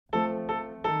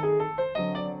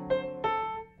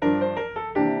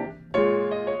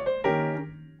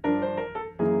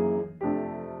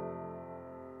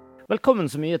Velkommen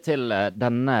så mye til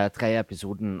denne tredje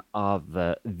episoden av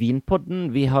Vinpodden.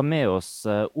 Vi har med oss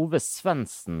Ove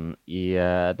Svendsen i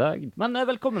dag. Men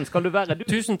velkommen skal du være.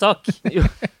 Tusen takk.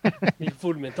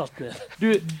 Mikrofonen min tatt ned.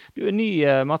 Du ny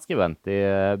matskribent i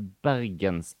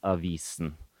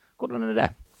Bergensavisen. Hvordan det?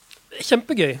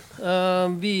 Kjempegøy.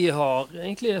 Vi har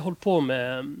egentlig holdt på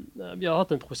med, vi har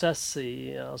hatt en prosess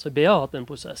BA har hatt en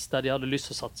prosess der de hadde lyst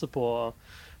til å satse på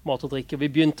mat og drikke. Vi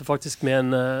begynte faktisk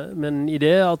med en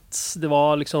idé at det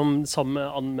var liksom samme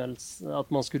anmeldelse, at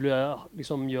man skulle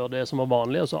liksom gjøre det som var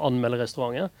vanlig, altså anmelde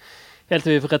restauranter. Helt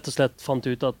til vi rett og slett fant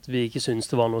ut at vi ikke syntes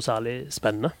det var noe særlig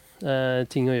spennende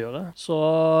ting å gjøre. Så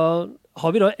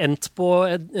har vi da endt på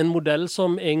en modell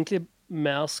som egentlig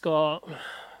mer skal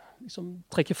liksom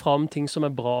trekke fram ting som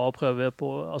bra å prøve på,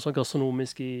 altså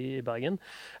gastronomisk i Bergen.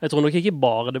 Jeg tror nok ikke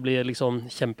bare det blir liksom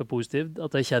kjempepositivt,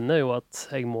 at jeg kjenner jo at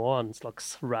jeg må ha en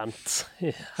slags rant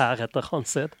her etter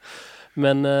Hanset.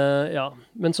 Men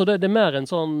men så det mer en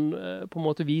sånn, på en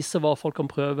måte vise hva folk kan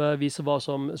prøve, vise hva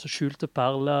som så skjulte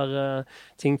perler,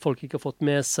 ting folk ikke har fått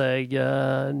med seg,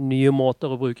 nye måter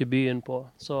å bruke byen på.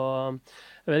 Så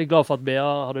jeg er veldig glad for at BA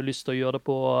hadde lyst til å gjøre det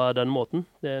på den måten.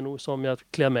 Det noe som jeg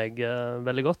kler meg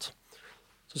veldig godt.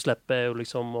 Så slipper jeg jo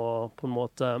liksom å på en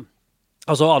måte...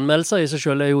 Altså anmeldelser i seg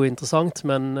selv jo interessant,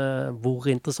 men hvor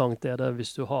interessant det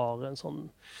hvis du har en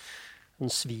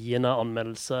sviende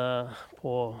anmeldelse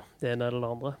på det ene eller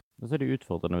det andre? Og så det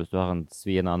utfordrende hvis du har en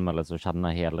sviende anmeldelse og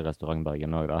kjenner hele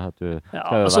restaurantbergen også, da. At du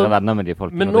skal jo være venner med de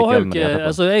folkene. Men nå har jo ikke,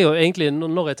 altså jeg jo egentlig,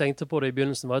 når jeg tenkte på det i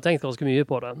begynnelsen, var jeg tenkt ganske mye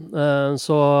på det.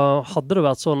 Så hadde det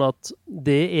vært sånn at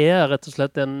det rett og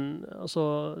slett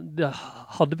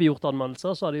hadde vi gjort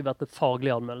anmeldelser, så hadde det vært et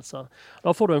faglig anmeldelse.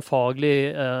 Da får du en faglig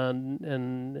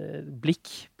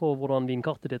blikk på hvordan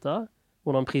vinkartet ditt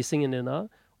hvordan prisingen din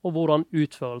og hvordan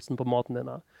utførelsen på maten din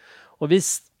Og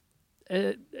hvis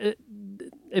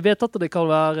jeg vet at det kan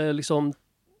være liksom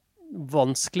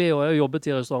vanskelig, og jeg har jobbet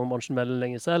i restaurantbransjen veldig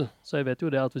lenge selv, så jeg vet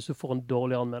jo det at hvis du får en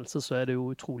dårlig anmeldelse, så det jo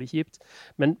utrolig kjipt.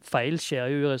 Men feil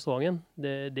skjer jo i restauranten.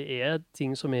 Det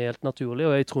ting som helt naturlig,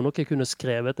 og jeg tror nok jeg kunne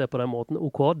skrevet det på den måten.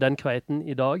 Ok, den kveiten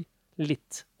i dag,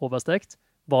 litt overstekt.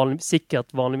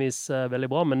 Sikkert vanligvis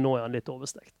veldig bra, men nå den litt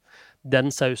overstekt.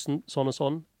 Den sausen, sånn og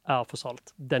sånn, for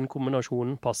salt. Den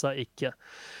kombinasjonen passer ikke.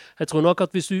 Jeg tror nok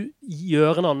at hvis du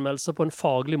gjør en anmeldelse på en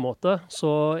faglig måte,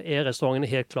 så restaurantene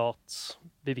helt klart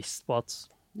bevisst på at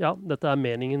ja, dette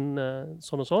meningen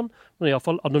sånn og sånn, men i hvert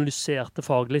fall analysert det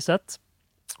faglig sett,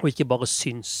 og ikke bare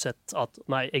synset at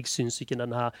nei, jeg syns ikke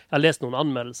denne her. Jeg har lest noen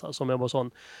anmeldelser som bare sånn,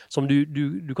 som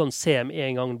du kan se med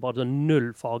en gang bare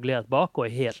null faglighet bak,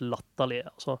 og helt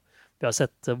latterlige. Altså, vi har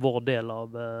sett vår del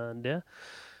av det.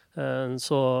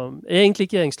 Så jeg egentlig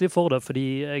ikke engstelig for det,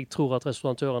 fordi jeg tror at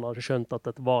restaurantøren hadde skjønt at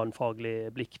dette var en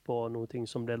faglig blikk på noe ting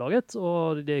som ble laget,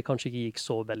 og det kanskje ikke gikk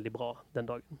så veldig bra den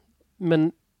dagen. Men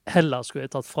heller skulle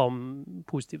jeg tatt fram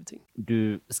positive ting.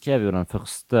 Du skrev jo den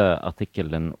første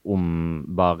artikkelen om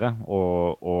Bare,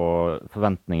 og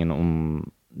forventningen om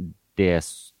det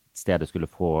stedet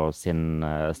skulle få sin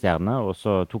stjerne, og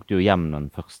så tok du jo hjem den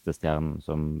første stjernen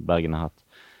som Bergen har hatt.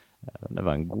 Det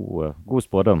var en god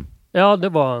spådom. Ja, det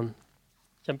var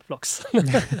kjempeflaks.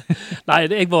 Nei,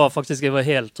 jeg var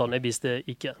helt sånn, jeg visste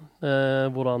ikke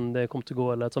hvordan det kom til å gå,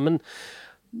 eller sånn. Men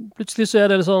plutselig så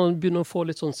det sånn, begynner å få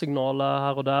litt sånn signaler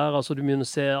her og der, altså du begynner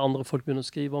å se andre folk begynner å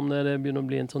skrive om det begynner å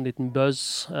bli en sånn liten buzz,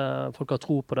 folk har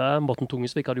tro på det. Morten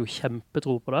Tungesvik hadde jo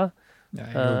kjempetro på det. Ja,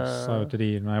 jeg sa jo til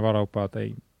de, når jeg var der oppe, at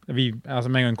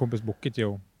meg og en kompis booket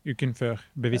jo uken før,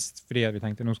 bevisst, fordi at vi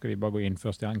tenkte, nå skal vi bare gå inn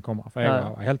før stjernen kommer, for jeg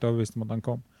var helt overbevist om at han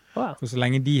kom. For så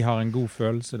lenge de har en god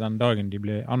følelse den dagen de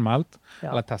blir anmeldt,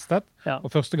 eller testet, og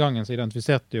første gangen så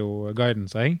identifiserte jo guiden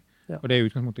seg, og det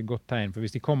utgangspunktet et godt tegn, for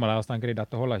hvis de kommer der og tenker de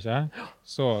dette holder ikke,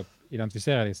 så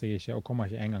identifiserer de seg ikke og kommer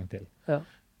ikke en gang til.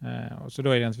 Så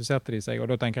da identifiserte de seg,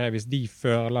 og da tenker jeg hvis de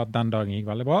føler at den dagen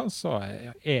gikk veldig bra, så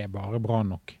bare bra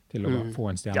nok til å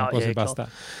få en stjerne på sitt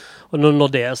beste. Og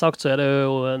når det sagt, så det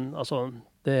jo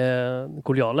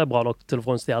Koloniale bra nok til å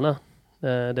få en stjerne.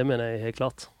 Det mener jeg helt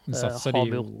klart. Satser de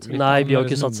jo litt? Nei, vi har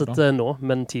ikke satset nå,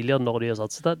 men tidligere når de har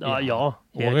satset det,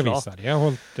 helt klart. De har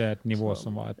holdt et nivå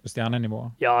som var et stjernenivå.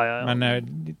 Ja. Men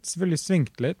selvfølgelig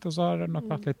svingt litt, og så har det nok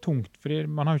vært litt tungt, fordi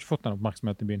man har jo ikke fått den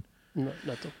oppmerksomhet i byen.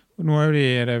 Nettopp. Nå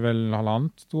det vel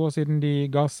 1,5 år siden de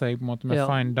ga seg på en måte med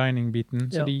fine dining-biten,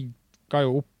 så de ga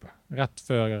jo opp rett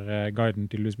før guiden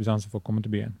til Louis Busanza for å komme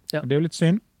til byen. Det jo litt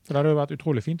synd, for det hadde jo vært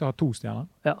utrolig fint å ha 2 stjerner.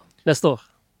 Ja, neste år.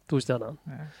 2 stjerner.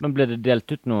 Men ble det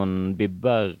delt ut noen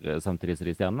bibber samtidig som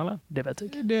de stjernene, eller? Det vet jeg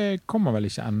ikke. Det kommer vel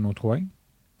ikke ennå, tror jeg.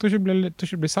 Jeg tror ikke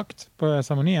det blir sagt på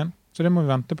seremonien. Så det må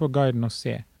vi vente på guiden og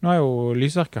se. Nå er jo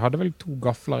Lysverket hadde vel 2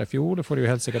 gafler i fjor, det får de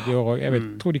jo helt sikkert i år også. Jeg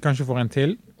tror de kanskje får en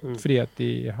til, fordi at de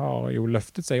har jo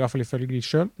løftet seg, i hvert fall ifølge de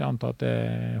selv. Jeg antar at det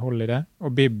holder i det.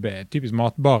 Og Bib, typisk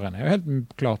matbaren, er jo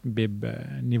helt klart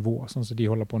Bib-nivå, sånn som de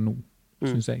holder på nå,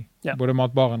 synes jeg. Ja. Både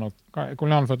matbaren og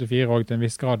Kolonial 44 også til en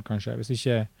viss grad kanskje, hvis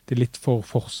ikke det er litt for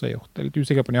forseggjort. Jeg er litt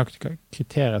usikker på nøyaktig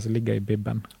kriterier som ligger i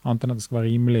Bibben, annet enn at det skal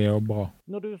være rimelig og bra.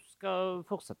 Når du skal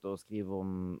fortsette å skrive om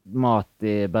mat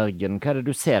i Bergen, hva er det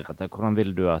du ser etter? Hvordan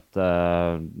vil du at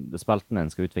spalten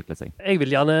din skal utvikle seg? Jeg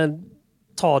vil gjerne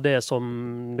ta det som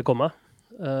det kommer.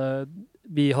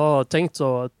 Vi har tenkt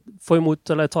å ta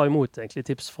imot egentlig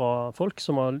tips fra folk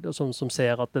som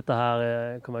ser at dette her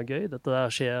kan være gøy, dette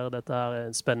her skjer, dette her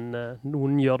er spennende,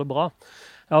 noen gjør det bra.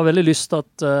 Jeg har veldig lyst til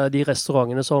at de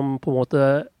restaurantene som på en måte,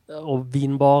 og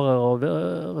vinbarer og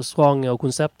restauranter og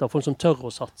konsepter, folk som tør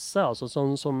å satse, altså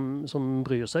sånn som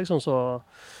bryr seg, sånn så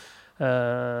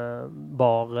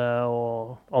bare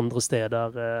og andre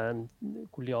steder,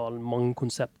 kolonial, mange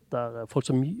konsepter, folk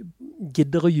som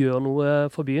gidder å gjøre noe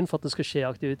for byen for at det skal skje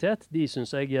aktivitet, de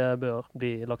synes jeg bør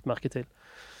bli lagt merke til.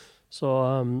 Så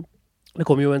det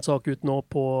kommer jo en sak ut nå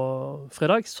på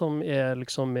fredag, som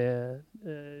liksom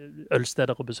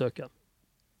ølsteder å besøke.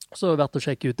 Så det er verdt å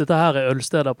sjekke ut. Dette her er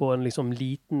ølsteder på en liksom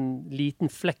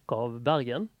liten flekk av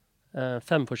Bergen,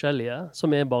 5 forskjellige,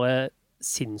 som er bare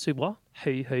sinnssykt bra,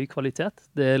 høy kvalitet.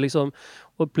 Det er liksom,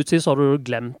 og plutselig så har du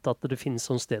glemt at det finnes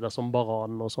sånne steder som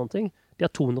Baran og sånne ting. De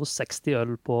har 260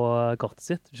 øl på kartet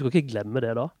sitt. Du skal ikke glemme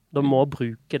det da. De må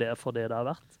bruke det for det det er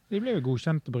verdt. De ble jo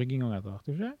godkjent til brygging og etter hvert,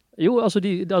 ikke det? Jo, altså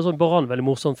Baran er veldig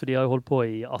morsomt, for de har jo holdt på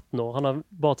i 18 år. Han er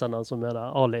bartenderen som er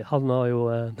der, Ali. Han har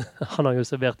jo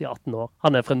servert i 18 år.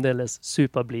 Han er fremdeles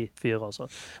superblid fyr, altså.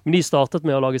 Men de startet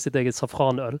med å lage sitt eget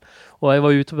safranøl. Og jeg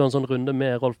var ute på en sånn runde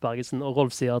med Rolf Bergesen, og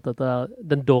Rolf sier at dette er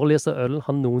den dårligste ølen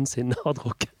han noensinne har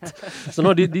drukket. Så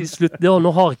nå,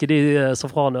 nå har ikke de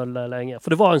safranøl lenger.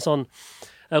 For det var en sånn,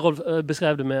 Rolf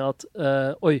beskrev det med at,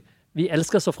 vi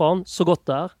elsker safran så godt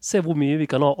der. Se hvor mye vi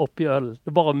kan ha oppi øl. Det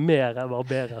er bare mer enn bare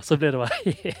bedre. Så ble det bare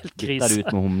helt krise. Bytter det ut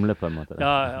med humle på en måte.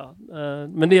 Ja.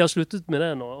 Men de har sluttet med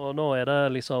det nå, og nå er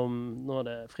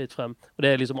det fritt frem. Og det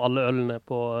er liksom alle ølene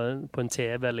på en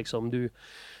TV, liksom. Du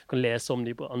kan lese om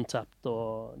de på Untapped,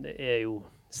 og det er jo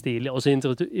stilig. Og så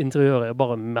interiøret er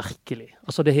bare merkelig.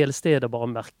 Altså det hele stedet er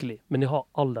bare merkelig. Men de har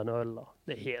all denne ølen da.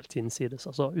 Det er helt innsides.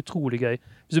 Altså utrolig gøy.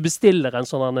 Hvis du bestiller en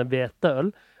sånn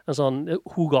hveteøl, en sånn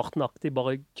Hogarten-aktig,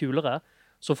 bare kulere,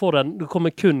 så får det kommer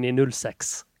kun i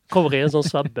 06. Kommer i en sånn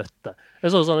svær bøtte.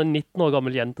 Jeg så en 19 år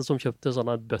gammel jente som kjøpte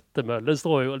sånn en bøtte med øl. Den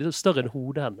står jo litt større enn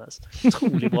hodet hennes.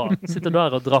 Utrolig bra. Sitter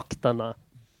der og drakk denne.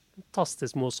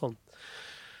 Fantastisk morsomt.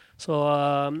 Så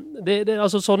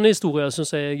altså sånne historier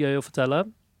synes jeg er gøy å fortelle.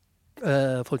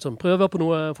 Folk som prøver på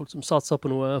noe, folk som satser på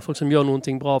noe, folk som gjør noen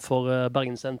ting bra for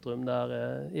Bergen sentrum. Der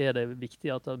er det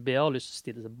viktig at BA har lyst til å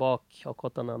stille seg bak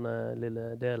akkurat denne lille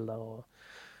delen der, og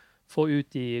få ut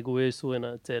de gode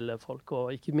historiene til folk,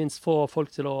 og ikke minst få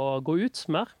folk til å gå ut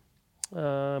mer,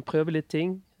 prøve litt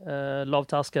ting, lav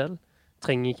terskel.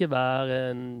 Trenger ikke være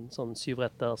en sånn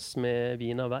 7-retters med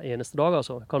viner hver eneste dag,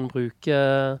 altså. Kan bruke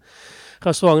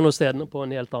restaurantene og stedene på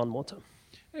en helt annen måte.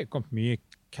 Det har kommet mye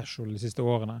casual de siste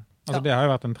årene. Altså det har jo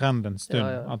vært en trend en stund,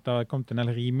 at det har kommet en del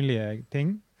rimelige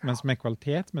ting, men som er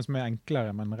kvalitet, men som er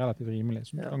enklere, men relativt rimelig.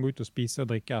 Så du kan gå ut og spise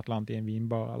og drikke et eller annet i en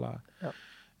vinbar, eller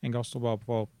en gastrobar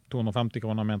på 250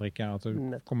 kroner med en drikke, at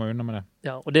du kommer unna med det.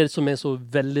 Ja, og det som er så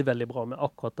veldig, veldig bra med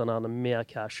akkurat denne mer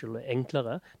casual og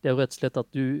enklere, det er jo rett og slett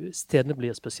at stedene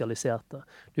blir spesialiserte.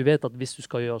 Du vet at hvis du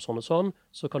skal gjøre sånn og sånn,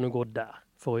 så kan du gå der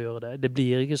for å gjøre det. Det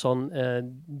blir ikke sånn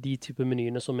de type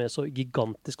menyene som er så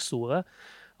gigantisk store,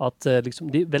 at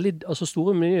liksom, altså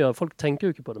store menyer, folk tenker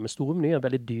jo ikke på det, men store menyer er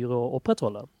veldig dyre å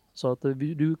opprettholde. Så at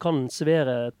du kan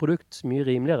servere et produkt mye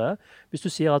rimeligere hvis du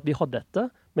sier at vi har dette,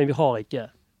 men vi har ikke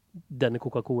denne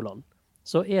Coca-Colaen.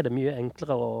 Så er det mye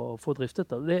enklere å få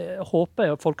driftet det. Det håper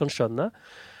jeg at folk kan skjønne.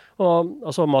 Og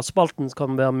altså, matspalten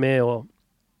kan være med å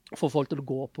få folk til å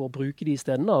gå på og bruke de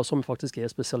stedene som faktisk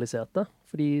er spesialiserte.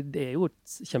 Fordi det er jo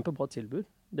et kjempebra tilbud.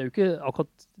 Det er jo ikke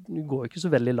akkurat, du går ikke så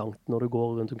veldig langt når du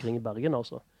går rundt omkring i Bergen,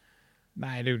 altså.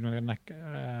 Nei, det er jo noen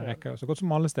rekker så godt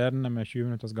som alle stedene med 20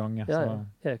 minutters gange. Ja,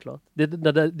 helt klart.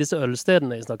 Disse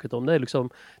ølstedene jeg snakket om, det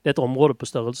er et område på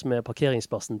størrelse med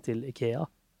parkeringsplassen til IKEA.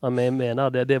 Jeg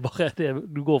mener det er bare,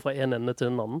 du går fra en ende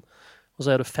til den andre, og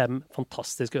så er det 5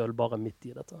 fantastiske øl bare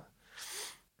midt i dette.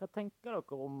 Hva tenker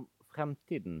dere om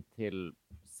fremtiden til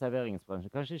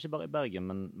serveringsbransjen? Kanskje ikke bare i Bergen,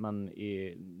 men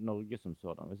i Norge som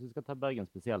sådan. Hvis vi skal ta Bergen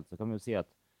spesielt, så kan vi jo si at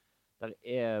det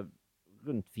er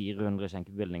rundt 400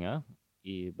 skjenkebevillinger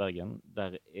i Bergen.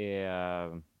 Der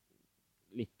er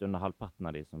litt under halvparten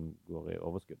av de som går i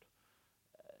overskudd.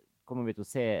 Kommer vi til å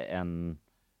se en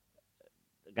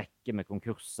rekke med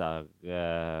konkurser,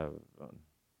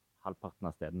 halvparten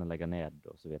av stedene legger ned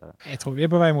og så videre? Jeg tror vi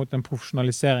på vei mot en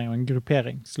profesjonalisering og en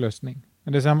grupperingsløsning.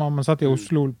 Det ser man satt i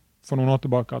Oslo for noen år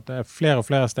tilbake at det flere og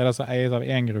flere steder som eies av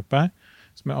en gruppe,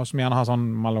 som gjerne har sånn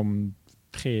mellom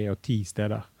 3 og 10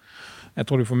 steder. Jeg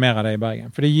tror du får mer av det i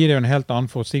Bergen. For det gir deg jo en helt annen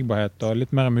forutsigbarhet og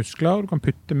litt mer muskler, og du kan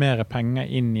putte mer penger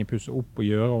inn i pusse opp og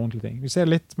gjøre ordentlige ting. Vi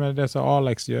ser litt med det som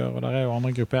Alex gjør, og der jo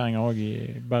andre grupperinger også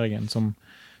i Bergen som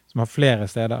har flere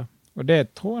steder. Og det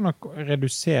tror jeg nok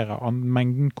reduserer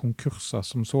mengden konkurser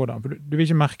som sådan. For du vil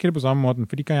ikke merke det på samme måten,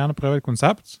 for de kan gjerne prøve et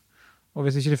konsept, og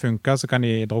hvis ikke det funker, så kan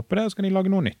de droppe det, og så kan de lage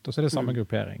noe nytt, og så det samme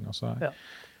gruppering. Og så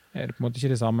det på en måte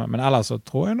ikke det samme. Men ellers så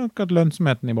tror jeg nok at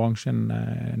lønnsomheten i bransjen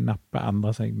neppe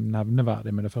endrer seg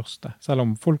nevneverdig med det første. Selv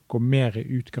om folk går mer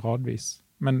ut gradvis.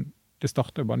 Men det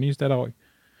starter jo bare nye steder også.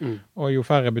 Og jo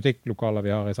færre butikklokaler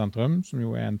vi har i sentrum, som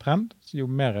jo en trend, så jo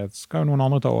mer skal jo noen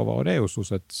andre ta over, og det jo så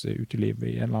sett uteliv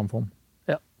i en eller annen form.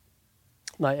 Ja.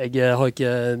 Nei,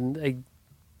 jeg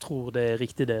tror det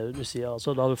riktig det du sier.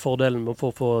 Altså, da har vi fordelen med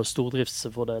å få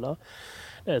stordriftsfordeler.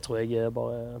 Det tror jeg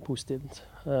bare positivt.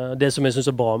 Det som jeg synes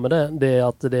bra med det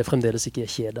at det fremdeles ikke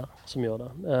kjeder som gjør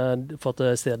det. For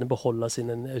at stedene beholder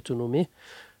sin autonomi.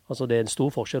 Altså det en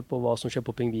stor forskjell på hva som skjer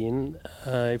på Pingvinen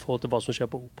i forhold til hva som skjer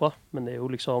på Opera. Men det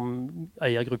jo liksom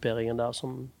eiergrupperingen der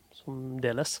som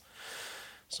deles.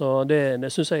 Så det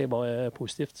synes jeg bare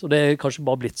positivt. Og det kanskje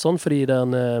bare blitt sånn fordi det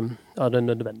en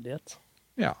nødvendighet.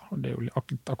 Ja, og det jo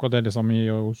akkurat det samme i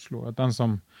Oslo. At den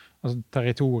som, altså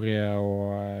territoriet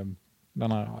og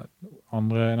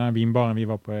denne vinbaren vi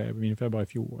var på Vinfeber i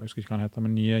fjor, jeg husker ikke hva den heter,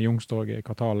 men nye Youngstorget,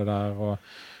 Kvartalet der, og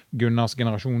Gunnars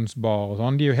generasjonsbar og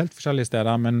sånn, de jo helt forskjellige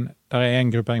steder, men der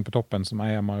en gruppering på toppen som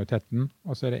eier majoriteten,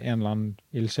 og så det en eller annen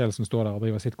ildsjel som står der og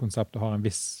driver sitt konsept og har en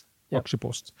viss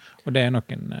aksjepost. Og det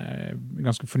nok en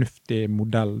ganske fornuftig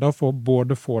modell da, for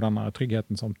både få denne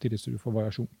tryggheten samtidig så du får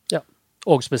variasjon. Ja,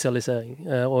 og spesialisering,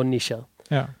 og nisjer.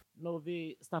 Ja. Når vi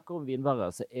snakker om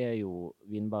vinbarer, så jo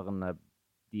vinbarene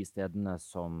de stedene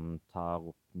som tar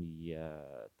opp nye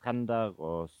trender,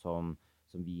 og som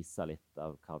viser litt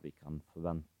av hva vi kan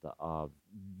forvente av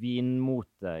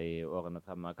vinmote i årene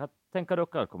fremover. Hva tenker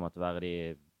dere kommer til å være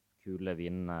de kule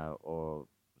vinene å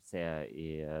se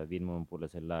i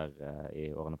Vinmonopolets hyller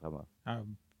i årene fremover? Ja,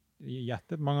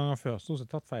 gjettet mange ganger før, så har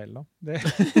jeg tatt feil da.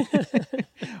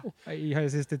 I de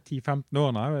siste 10-15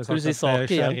 årene har jeg sagt at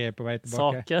sherry på vei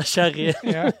tilbake. Saker, sherry.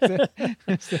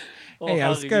 Jeg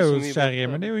elsker jo sherry,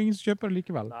 men det jo ingen som kjøper det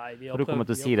likevel. Nei, du kommer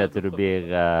til å si det til du blir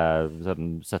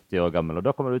sånn 70 år gammel, og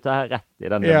da kommer du til å ha rett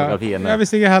i den demografien. Ja,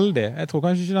 hvis jeg heldig. Jeg tror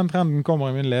kanskje ikke den trenden kommer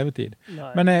i min levetid.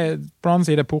 Nei. Men på den annen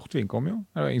side, portvin kom jo.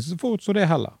 Det var ingen som forutså det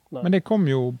heller. Nei. Men det kom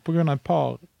jo på grunn av et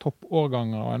par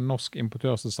toppårganger og en norsk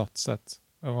importør som satset,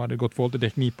 og hadde gått forhold til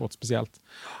Dirk Niport spesielt.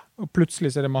 Og plutselig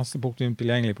så det masse portvin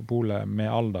tilgjengelig på polet med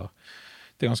alder.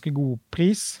 Det ganske god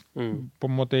pris, på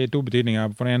en måte i to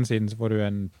betydninger. På den ene siden så får du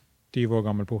en 20 år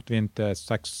gammel portvin til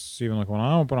 600-700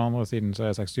 kroner, og på den andre siden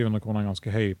så 600-700 kroner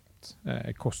ganske høyt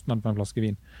kostnad for en flaske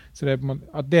vin. Så det,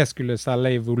 at det skulle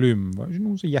selge i volum var ikke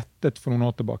noen som gjettet for noen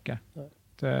år tilbake.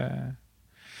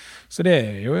 Så det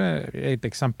jo et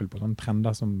eksempel på sånne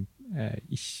trender som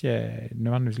ikke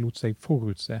nødvendigvis lot seg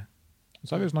forutse.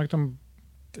 Så har vi jo snakket om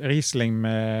Riesling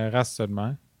med restsødme.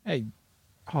 Jeg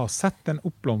har sett en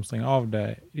oppblomstring av det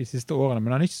de siste årene,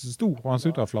 men den ikke så stor, og han ser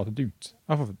ut til å ha flatet ut.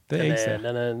 Det jeg ser.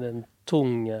 Den en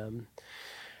tung,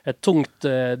 et tungt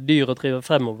dyr å drive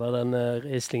fremover, den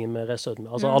Rieslingen med restsødme.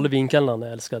 Altså alle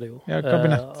vinkelnerne elsker det jo. Ja,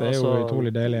 kabinettet jo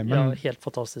utrolig deilig. Men... Ja, helt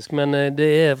fantastisk. Men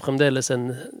det fremdeles en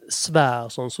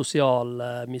svær sånn sosial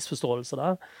misforståelse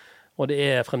der, og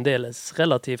det fremdeles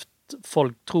relativt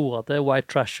folk tror at det white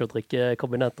trash å drikke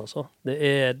kabinett, altså. Det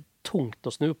tungt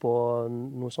å snu på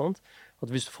noe sånt.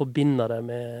 At hvis du forbinder det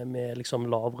med liksom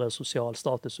lavere sosial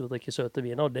status å drikke søte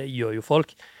viner, og det gjør jo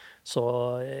folk, så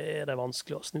det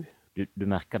vanskelig å snu. Du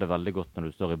merker det veldig godt når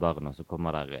du står i baren, og så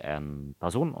kommer der en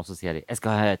person, og så sier de, jeg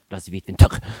skal ha et glass hvitvin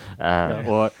tørr.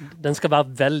 Og den skal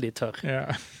være veldig tørr. Ja.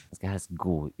 Den skal helst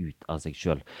gå ut av seg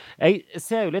selv. Jeg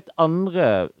ser jo litt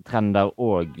andre trender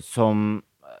også, som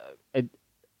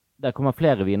det kommer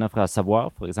flere viner fra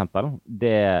Savoie, for eksempel.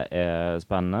 Det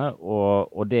spennende,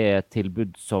 og det et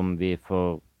tilbud som vi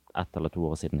for 1 eller 2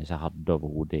 år siden ikke hadde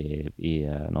overhodet i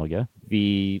Norge.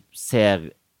 Vi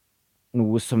ser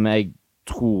noe som jeg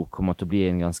tror kommer til å bli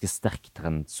en ganske sterk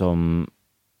trend, som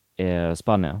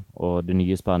Spania, og det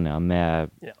nye Spania,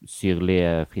 med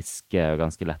syrlige, friske og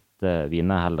ganske lette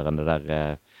viner, heller enn det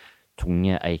der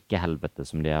tunge eikehelvete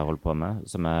som de har holdt på med,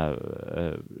 som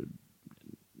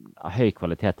høy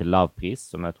kvalitet til lav pris,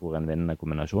 som jeg tror er en vinnende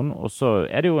kombinasjon. Og så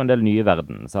er det jo en del nye i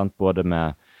verden, sant? Både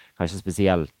med kanskje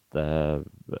spesielt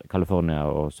California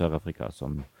og Sør-Afrika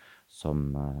som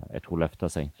jeg tror løfter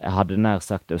seg. Jeg hadde nær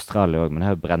sagt Australia også, men jeg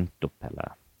har jo brent opp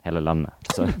hele landet.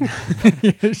 Så.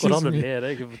 Hvordan du ler,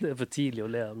 det er for tidlig å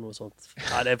le av noe sånt.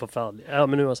 Nei, det er forferdelig. Ja,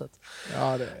 men uansett.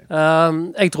 Ja,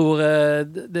 jeg tror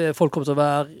folk kommer til å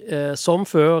være, som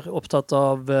før, opptatt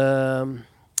av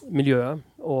miljøet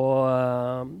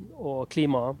og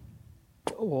klima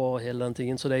og hele den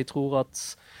tingen. Så jeg tror at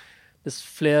hvis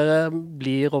flere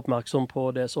blir oppmerksom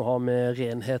på det som har med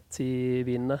renhet i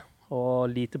vinene, og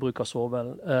lite bruk av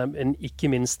såvel, men ikke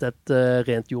minst et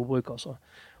rent jordbruk, altså.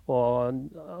 Og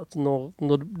at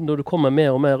når det kommer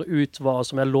mer og mer ut hva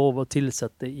som er lov å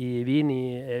tilsette i vin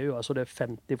i EU, altså det er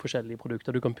 50 forskjellige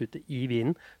produkter du kan putte i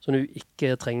vinen, som du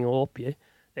ikke trenger å oppgi,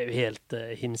 det er jo helt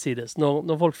hinsides.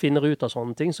 Når folk finner ut av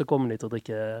sånne ting, så kommer de til å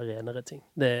drikke renere ting.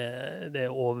 Det er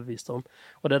overbevist om.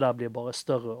 Og det der blir bare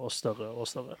større og større og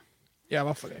større. Ja, i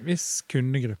hvert fall en viss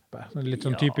kundegruppe. Litt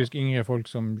sånn typisk yngre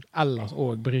folk som ellers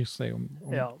også bryr seg om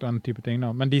den type ting.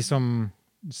 Da. Men de som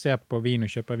ser på vin og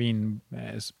kjøper vin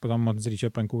på samme måte som de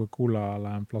kjøper en Coca-Cola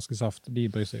eller en flaske saft, de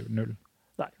bryr seg jo null.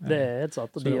 Nei, det er helt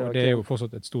sant. Og det er jo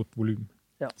fortsatt et stort volum.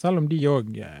 Ja. Selv om de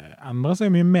også endrer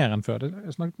seg mye mer enn før.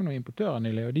 Jeg snakket med noen importører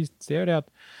nylig, og de sier jo det at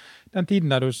den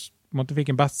tiden der du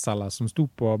fikk en bestselger som sto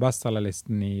på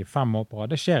bestselgerlisten i 5 år på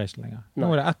rad, det skjer ikke lenger.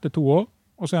 Nå er det 1 til 2 år,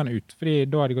 og så er den ut, fordi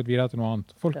da har de gått videre til noe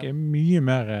annet. Folk er mye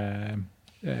mer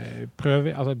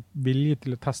vilje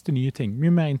til å teste nye ting,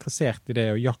 mye mer interessert i det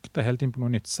og jakte hele tiden på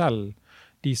noe nytt. Selv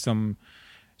de som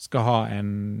skal ha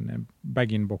en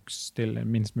bag-in-box til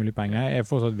minst mulig penger, er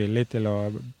fortsatt villige til å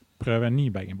prøve en ny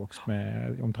bag-in-box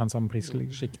med omtrent samme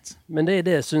prisskikt. Men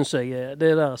det synes jeg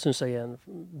er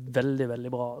veldig, veldig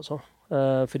bra, altså.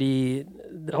 Fordi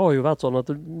det har jo vært sånn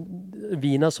at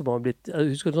viner som har blitt,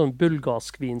 jeg husker en sånn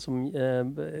bulgarsk vin som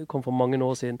kom for mange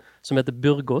år siden, som heter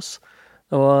Burgos,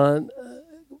 og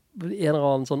en eller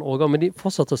annen sånn årgang, men de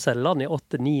fortsatte å selge den i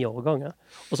 8-9 årganger.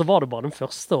 Og så var det bare den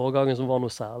første årgangen som var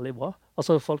noe særlig bra.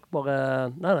 Altså folk bare,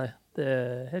 nei, det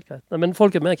er helt greit. Nei, men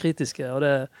folk er mer kritiske, og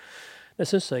det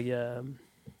synes jeg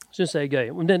er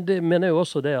gøy. Men det mener jo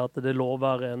også det at det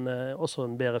lover også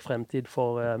en bedre fremtid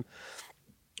for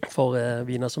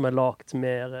viner som er lagt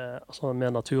mer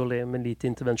naturlig, med lite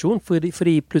intervensjon.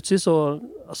 Fordi plutselig så,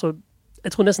 altså,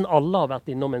 jeg tror nesten alle har vært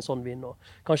innom en sånn vin nå.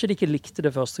 Kanskje de ikke likte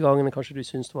det første gangen, kanskje de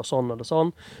syntes det var sånn eller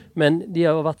sånn, men de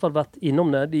har i hvert fall vært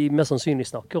innom det, de mest sannsynlig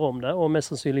snakker om det, og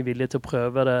mest sannsynlig villige til å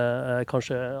prøve det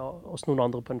kanskje hos noen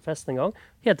andre på en fest en gang,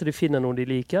 helt til de finner noe de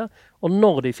liker. Og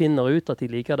når de finner ut at de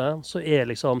liker det, så er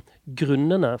liksom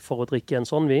grunnene for å drikke en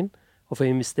sånn vin, og for å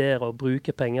investere og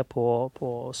bruke penger på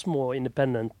små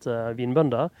independent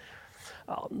vinbønder,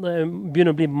 det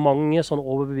begynner å bli mange sånne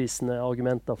overbevisende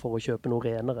argumenter for å kjøpe noe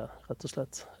renere, rett og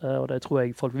slett. Og det tror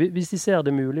jeg folk, hvis de ser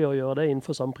det mulig å gjøre det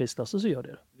innenfor samme prisklasse, så gjør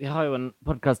de det. Vi har jo en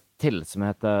podcast til som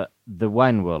heter The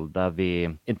Wine World, der vi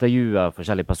intervjuer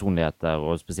forskjellige personligheter,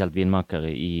 og spesielt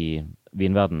vinmakere i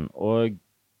vinverden. Og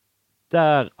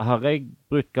der har jeg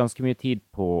brukt ganske mye tid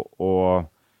på å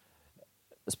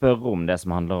spørre om det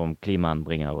som handler om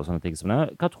klimaendringer og sånne ting som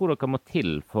det. Hva tror dere må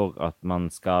til for at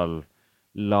man skal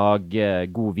lage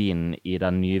god vin i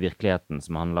den nye virkeligheten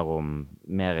som handler om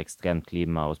mer ekstremt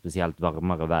klima og spesielt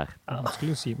varmere vær? Ja,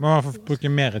 skulle si. Man må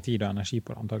bruke mer tid og energi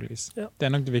på det, antageligvis. Ja. Det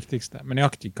er nok det viktigste. Men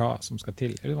nøyaktig hva som skal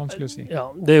til, er det vanskelig å si. Ja,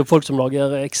 det er jo folk som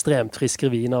lager ekstremt friske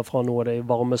viner fra noe av de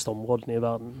varmeste områdene i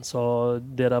verden. Så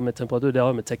det der med temperatur, det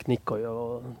har jo med teknikk å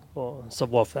gjøre, og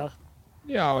savoir-faire.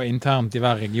 Ja, og internt i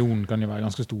hver region kan det være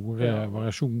ganske store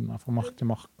variasjoner fra mark til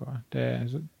mark. Det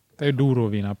er jo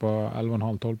Douro-viner på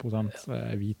 11,5-12%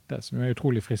 hvite, som er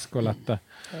utrolig friske og lette.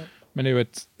 Men det er jo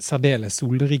et særdeles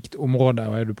solrikt område,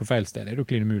 og er du på feil sted, det er jo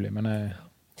klin umulig, men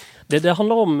Det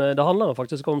handler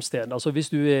faktisk om sted. Altså hvis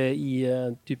du er i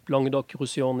typ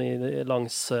Languedoc-Roussillon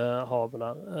langs havet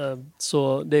der,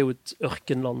 så det er jo et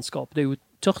ørkenlandskap. Det er jo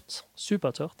tørt,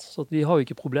 supertørt, så vi har jo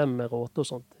ikke problemer med råte og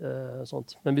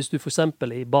sånt. Men hvis du for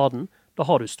eksempel er i Baden, da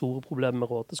har du store problemer med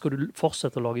råte. Skal du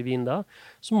fortsette å lage vin der,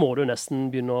 så må du nesten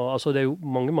begynne å, altså det er jo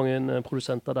mange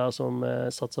produsenter der som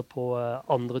satser på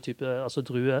andre typer,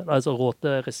 altså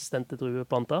råteresistente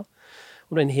drueplanter.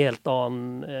 Og det er en helt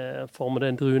annen form, og det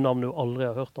er en druenavn du aldri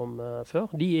har hørt om før.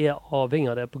 De er avhengig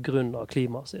av det på grunn av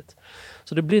klimaet sitt.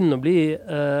 Så det begynner å bli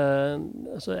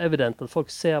evident at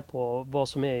folk ser på hva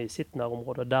som er i sitt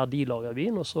nærområde, der de lager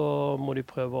vin, og så må de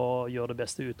prøve å gjøre det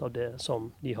beste ut av det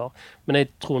som de har. Men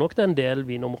jeg tror nok det er en del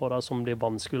vinområder som blir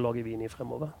vanskelig å lage vin i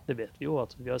fremover. Det vet vi jo,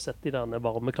 at vi har sett i denne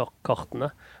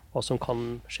varmekartene, hva som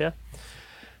kan skje.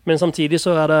 Men samtidig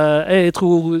så det, jeg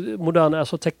tror moderne,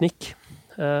 altså teknikk,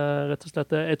 rett og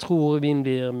slett, jeg tror vin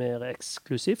blir mer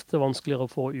eksklusivt, det vanskeligere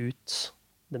å få ut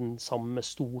den samme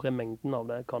store mengden av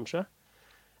det, kanskje.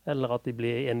 Eller at de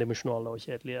blir endimensjonale og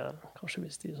kjedelige, kanskje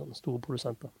hvis de sånne store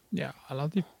produsenter. Ja, eller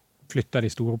at de flytter de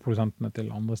store produsentene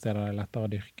til andre steder det lettere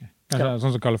å dyrke. Kanskje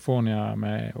sånn som California,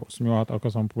 som jo har hatt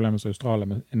akkurat samme problem som Australia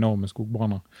med enorme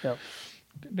skogbranner. Ja.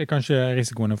 Det kanskje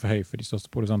risikoen for høy for de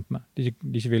største produsentene. De er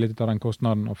ikke villige til å ta den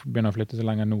kostnaden og begynne å flytte seg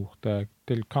lenger nord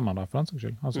til Canada, for den saks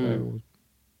skyld. Altså, det er jo,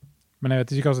 men jeg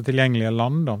vet ikke hva som er tilgjengelige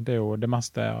land da. Det er jo det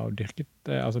meste av dyrket,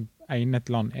 altså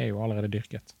egnet land er jo allerede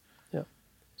dyrket. Ja.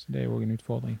 Så det er jo en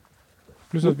utfordring.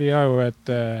 Pluss at vi har jo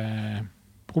et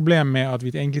problem med at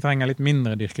vi egentlig trenger litt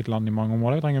mindre dyrket land i mange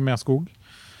områder. Vi trenger mer skog.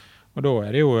 Og da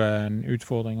er det jo en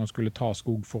utfordring å skulle ta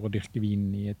skog for å dyrke vin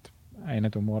i et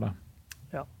egnet område.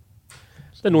 Ja.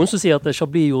 Det er noen som sier at det er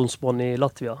Chablis-jordsmonn i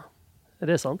Latvia.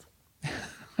 Er det sant?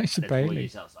 Ikke peiling.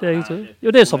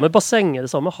 Jo, det er samme bassenget,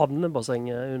 det samme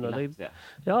havnebassenget under det.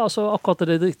 Ja, altså akkurat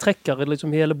det trekker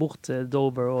liksom hele bort til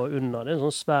Dover og under. Det er en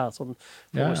sånn svært sånn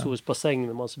historisk basseng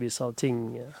med massevis av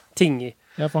ting i.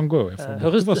 Ja, for han går jo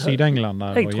fra Syd-England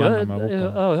der og gjennom Europa.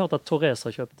 Jeg har hørt at Torres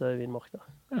har kjøpt vinmark der.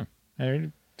 Ja,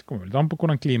 det kommer vel an på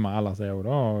hvordan klimaet ellers er jo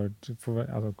da,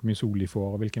 altså hvor mye sol de får,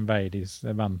 og hvilken vei de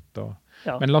er vendt.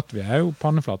 Men Latvia er jo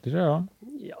panneflatt, ikke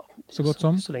det? Ja, så godt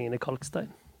som. Så lenge det er kalkstein.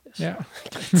 Ja.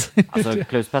 Altså,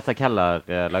 Klaus Petter Keller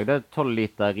lagde 12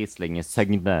 liter Riesling i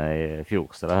Søgne i fjor,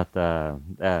 så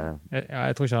Ja,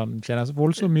 jeg tror ikke han tjener så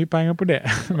voldsomt mye penger på det,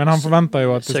 men han forventer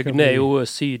jo at det Søgne er jo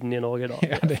syden i Norge da,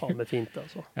 det er faen med fint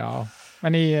altså. Ja,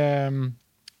 men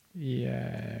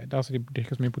der så de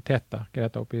dyrker så mye poteter, hva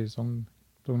heter oppe i Sogn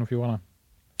og Fjordane?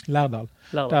 Lærdal.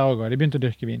 Der også, de begynte å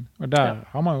dyrke vin, og der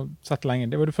har man jo sett lenge,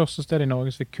 det var det første stedet i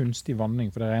Norge som fikk kunstig vanning,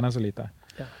 for det regner så lite.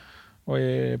 Ja. Og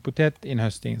i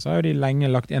potetinnhøsting så har jo de lenge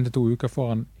lagt 1 til 2 uker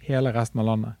foran hele resten av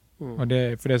landet. Og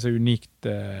for det er så unikt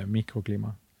mikroklima.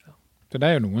 Ja. Så det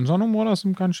er jo noen sånne områder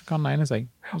som kanskje kan egne seg.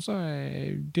 Og så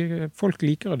folk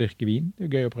liker å dyrke vin. Det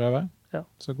er gøy å prøve. Ja.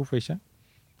 Så hvorfor ikke?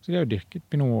 Så de har jo dyrket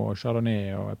Pinot og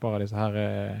Chardonnay og et par av disse her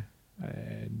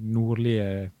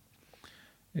nordlige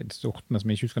sortene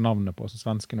som jeg ikke husker navnet på, så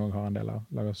svenskene også har en del av,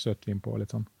 lager søtvin på og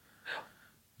litt sånn.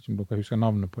 Ikke om dere husker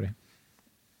navnet på de.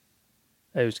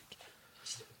 Jeg husker ikke.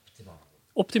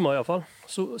 Optima i hvert fall.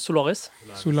 Solaris.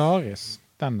 Solaris.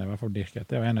 Den er i hvert fall dyrket.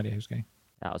 Det er jo en av de, husker jeg.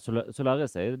 Ja,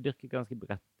 Solaris er dyrket ganske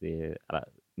bredt i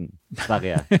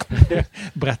Sverige.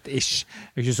 Brett-ish.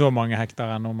 Det er ikke så mange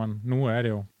hektar ennå, men nå er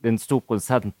det jo. Det er en stor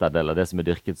prosentandel av det som er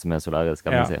dyrket som er Solaris,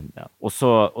 kan man si. Ja. Og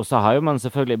så har jo man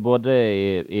selvfølgelig, både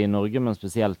i Norge, men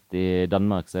spesielt i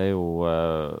Danmark, så er jo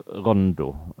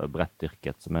Rondo bredt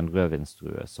dyrket, som er en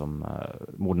rødvinsdrue som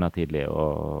modner tidlig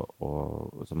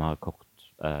og som har kort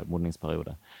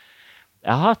modningsperiode.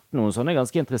 Jeg har hatt noen sånne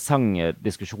ganske interessante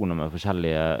diskusjoner med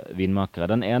forskjellige vinmakere.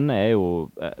 Den ene er jo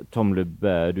Tom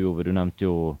Lubbe, du nevnte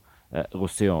jo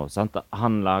Roussillon, sant?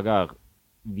 Han lager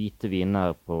hvite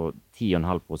viner på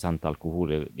 10,5%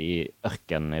 alkohol i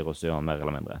ørkenen i Roussillon, mer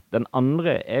eller mindre. Den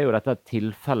andre er jo dette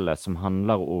tilfellet som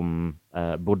handler om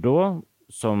Bordeaux,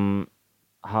 som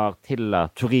har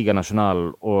tillatt Touriga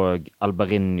National og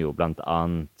Albarino blant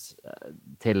annet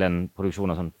til en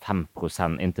produksjon av sånn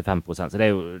 5%, inntil 5%. Så det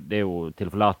er jo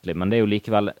tilforlatelig, men det er jo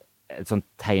likevel et sånt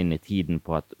tegn i tiden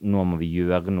på at nå må vi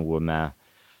gjøre noe med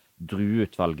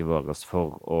drueutvalget vårt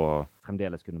for å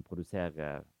fremdeles kunne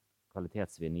produsere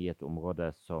kvalitetsvin i et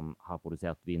område som har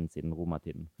produsert vin siden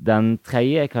romertiden. Den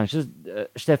tredje er kanskje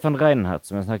Stefan Reinhardt,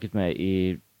 som jeg snakket med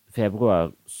i februar,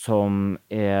 som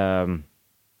er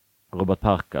Robert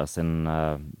Parker, sin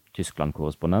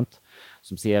Tyskland-korrespondent,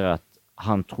 som sier at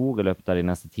han tror i løpet av de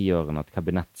neste 10 årene at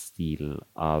kabinettstilen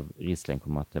av Riesling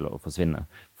kommer til å forsvinne,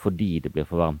 fordi det blir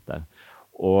for varmt der.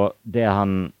 Og det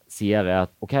han sier er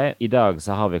at, ok, i dag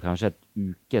så har vi kanskje et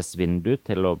ukes vindu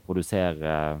til å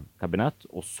produsere kabinett,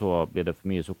 og så blir det for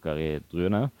mye sukker i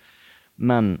druene.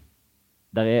 Men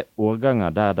det er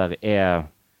årganger der det er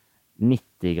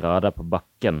 90 grader på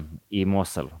bakken i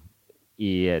Mosel,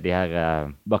 i de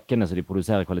her bakkene som de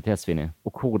produserer kvalitetsvin i.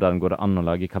 Og hvordan går det an å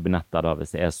lage kabinetter da,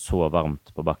 hvis det er så varmt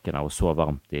på bakkene og så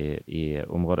varmt i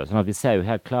området? Sånn at vi ser jo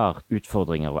helt klart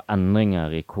utfordringer og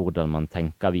endringer i hvordan man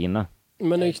tenker viner.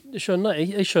 Men jeg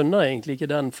skjønner egentlig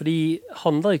ikke den, for de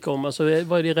handler ikke om, altså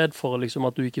hva er de redd for liksom,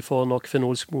 at du ikke får nok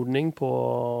fenolsk modning på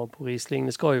Riesling?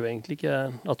 Det skal jo egentlig ikke,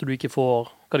 at du ikke får,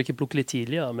 kan du ikke plukke litt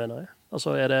tidligere, mener jeg?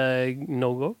 Altså, er det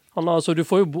no-go? Altså, du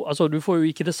får jo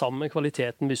ikke det samme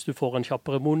kvaliteten hvis du får en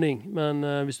kjappere modning, men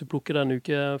hvis du plukker den en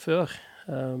uke før,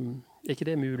 er ikke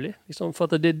det mulig? Liksom, for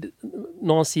at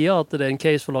når han sier at det er en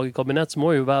case for å lage kabinett, så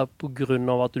må det jo være på grunn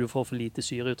av at du får for lite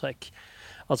syreuttrekk.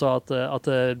 Altså at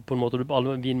på en måte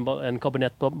en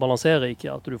kabinett balanserer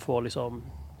ikke, at du får liksom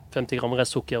 50 gram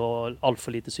restsukker og alt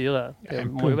for lite syre.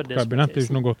 En kabinett er jo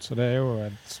ikke noe godt, så det er jo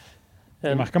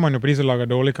det merker man jo på de som lager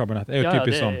dårlig kabinett. Det er jo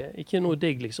typisk sånn. Ja, det er ikke noe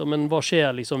digg, liksom. Men hva skjer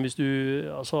liksom hvis du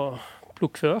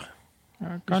plukk før?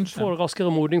 Ja, kanskje. Du får raskere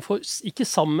modning. Ikke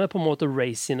samme på en måte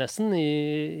racinessen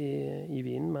i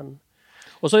vinen, men...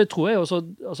 Og så tror jeg også,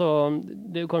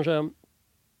 det er jo kanskje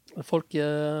folk,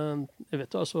 jeg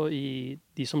vet jo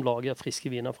de som lager friske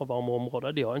viner fra varme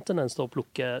områder, de har en tendens til å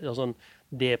plukke,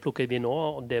 det plukker vi nå,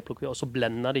 og det plukker vi, og så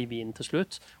blender de vinen til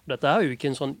slutt. Og dette er jo ikke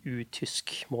en sånn utysk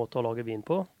måte å lage vin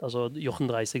på. Altså, Jochen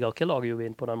Dreisegacke lager jo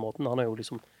vin på den måten. Han er jo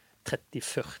liksom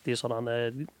 30-40 sånne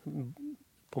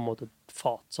på en måte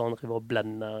fat, så han driver og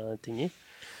blender ting i.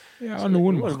 Ja,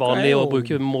 noen det er vanlig å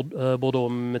bruke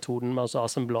Bordeaux-metoden, altså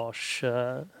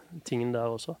assemblage-tingen der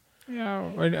også. Ja,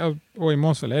 og i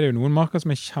Mosel er det jo noen marker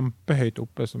som er kjempehøyt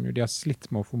oppe, som jo de har slitt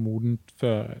med å få modent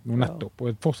før noe nettopp,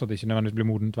 og fortsatt ikke nødvendigvis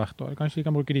blir modent hvert år. Kanskje de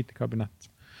kan bruke de til kabinett.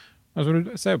 Altså, du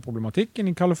ser jo problematikken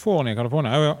i California.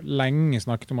 California har jo lenge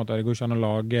snakket om at det går ikke an å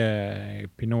lage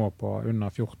Pinot på under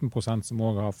 14% som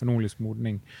også har fenolisk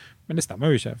modning. Men det stemmer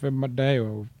jo ikke, for det er jo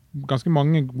ganske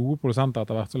mange gode produsenter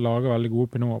etter hvert som lager veldig gode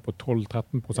Pinot på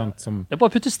 12-13% som... Det er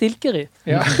bare å putte stilker i.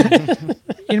 Ja.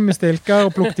 Inn med stilker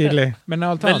og plukk tidlig. Men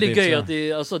veldig gøy at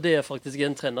det er faktisk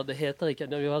en trend. Det heter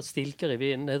ikke, når du har stilker i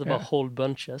vinen, det heter bare whole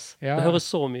bunches. Ja. Det høres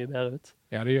så mye bedre ut.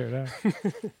 Ja, det gjør det.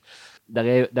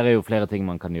 Der er jo flere ting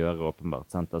man kan gjøre,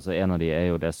 åpenbart. Sant? Altså, en av de er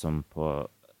jo det som på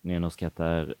nynorsk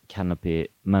heter canopy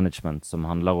management, som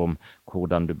handler om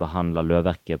hvordan du behandler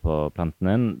løvverket på planten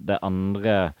din. Det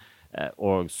andre,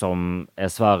 og som er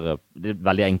svaret, det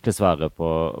veldig enkle svaret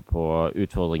på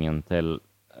utfordringen til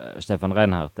Stefan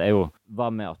Reinhardt, er jo, hva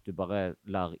med at du bare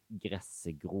lar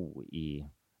gresset gro i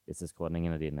disse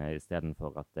skråningene dine, i stedet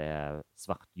for at det er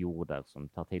svart jord der som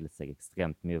tar til seg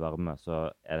ekstremt mye varme,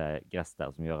 så er det gress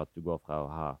der som gjør at du går fra å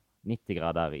ha 90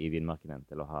 grader i vinmarken din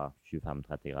til å ha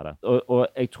 25-30 grader. Og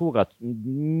jeg tror at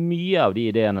mye av de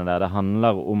ideene der, det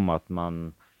handler om at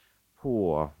man på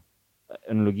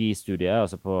ønologistudiet,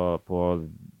 altså på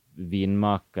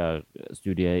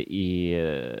vinmakerstudiet i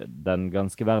den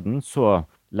ganske verden, så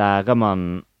lærer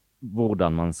man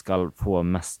hvordan man skal få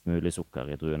mest mulig sukker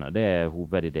i druene. Det er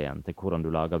hovedideen til hvordan du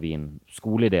lager vin,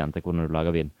 skoleideen til hvordan du lager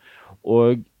vin.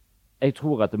 Og jeg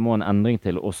tror at det må en endring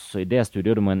til også i det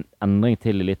studiet, det må en endring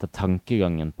til i litt av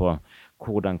tankegangen på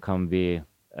hvordan kan vi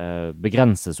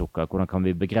begrense sukker, hvordan kan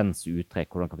vi begrense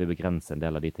uttrekk, hvordan kan vi begrense en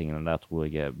del av de tingene. Der tror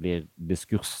jeg blir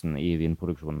diskursen i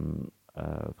vinproduksjonen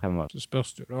fremover. Så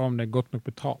spørs det da om det er godt nok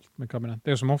betalt med kabinett.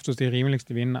 Det er jo som oftest de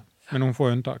rimeligste vinene, med noen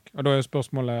få unntak. Og da er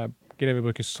spørsmålet, ikke det vi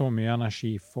bruker så mye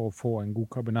energi for å få en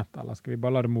god kabinett, eller skal vi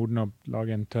bare la det modne og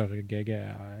lage en tørr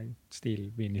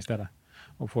GG-stilvin i stedet,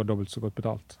 og få dobbelt så godt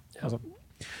betalt? Ja. Altså,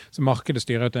 så markedet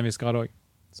styrer ut en viss grad også.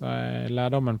 Så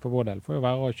lærdommen på vår del får jo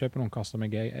være å kjøpe noen kasser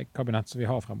med kabinett som vi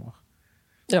har fremover.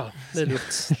 Ja, det er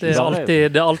lurt. Det er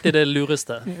alltid det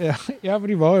lureste. Ja, for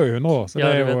de var jo 100 år, så ja,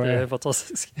 det er jo... det er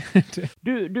fantastisk.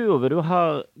 Ove, du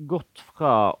har gått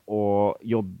fra å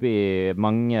jobbe i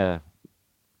mange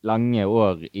lange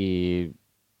år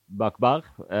bak bar,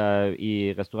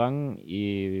 i restaurant,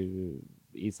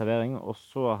 i servering, og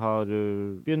så har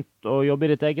du begynt å jobbe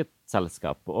i ditt eget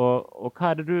selskap. Og hva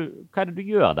er det du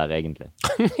gjør der egentlig?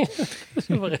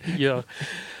 Hva gjør?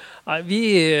 Nei,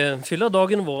 vi fyller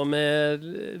dagene våre med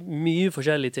mye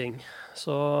forskjellige ting. Så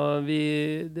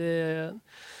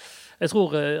jeg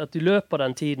tror at i løpet av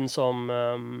den tiden som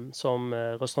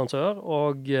restaurantør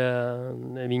og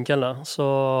vinkelner, så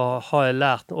har jeg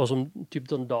lært, og som typ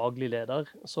sånn daglig leder,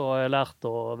 så har jeg lært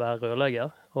å være rørlegger,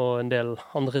 og en del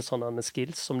andre sånne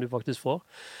skills som du faktisk får.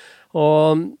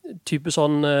 Og type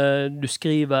sånn, du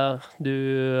skriver, du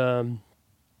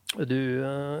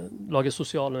lager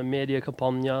sosiale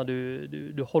mediekampanjer,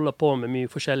 du holder på med mye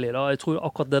forskjellig. Da. Jeg tror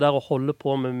akkurat det der å holde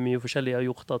på med mye forskjellig har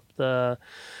gjort at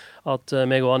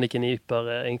meg og Anniken i Ypper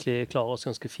egentlig klarer oss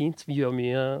ganske fint. Vi gjør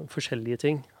mye forskjellige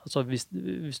ting. Altså hvis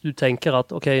du tenker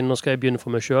at ok, nå skal jeg begynne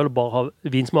for meg selv, bare ha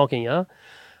vinsmakinger,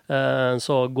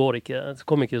 så går det ikke, det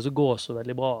kommer ikke til å gå så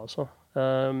veldig bra. Altså.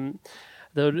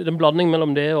 Det er en blanding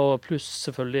mellom det, og pluss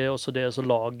selvfølgelig også det å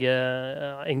lage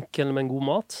enkel, men god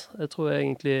mat. Jeg tror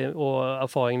egentlig, og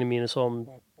erfaringene mine som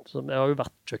jeg har jo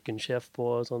vært kjøkkensjef på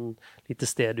et sånn lite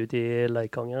sted ute i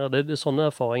Leikanger. Det er sånne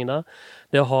erfaringer der.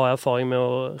 Det å ha erfaring med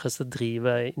å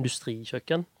drive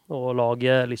industrikjøkken og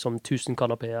lage liksom 1000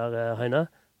 kanapeer hjemme,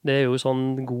 det er jo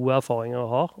sånn gode erfaringer å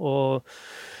ha. Og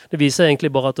det viser egentlig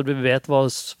bare at du vet hva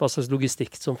slags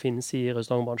logistikk som finnes i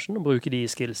restaurantbransjen, og bruker de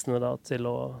skillsene da til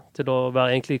å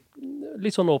være egentlig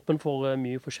litt sånn åpen for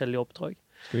mye forskjellige oppdrag.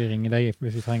 Skal vi ringe deg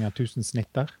hvis vi trenger 1000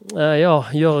 snitter? Ja,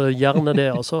 gjør gjerne det,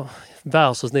 altså.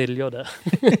 Vær så snill, gjør det.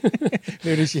 Det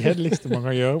er jo det kjedeligste man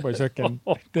kan gjøre på kjøkken.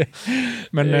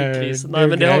 Men det Nei,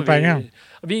 men det har penger.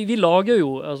 Vi lager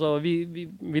jo, altså,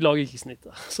 vi lager ikke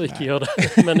snitter, så ikke gjør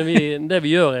det. Men det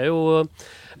vi gjør er jo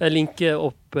linke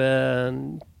opp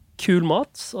kul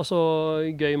mat, altså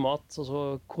gøy mat, altså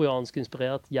koreansk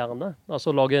inspirert gjerne. Altså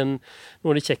lage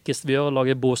noe av det kjekkeste vi gjør,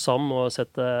 lage bosam og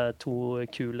sette 2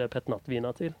 kule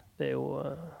petnatviner til. Det er jo,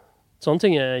 sånne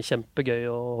ting er kjempegøy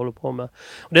å holde på med.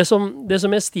 Og det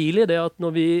som er stilig, det er at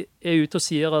når vi er ute og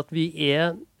sier at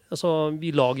altså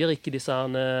vi lager ikke disse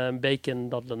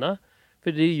bacon-dadlene,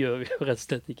 for det gjør vi jo rett og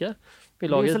slett ikke.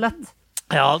 Det er jo så lett.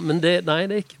 Ja, men det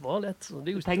er ikke bare lett.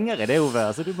 Det er jo penger i det, Ove.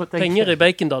 Altså, du må tenke. Penger i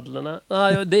bacondadlene.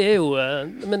 Nei, det er jo...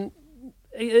 Men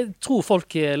jeg tror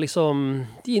folk liksom...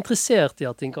 De er interessert i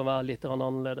at ting kan være litt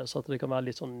annerledes, at det kan være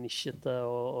litt sånn nisjete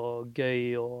og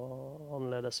gøy og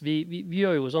annerledes. Vi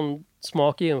gjør jo sånn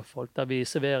smaking for folk, der vi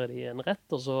serverer de en rett,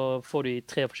 og så får de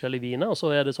 3 forskjellige viner, og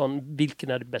så er det sånn,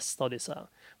 hvilken er det beste av disse her?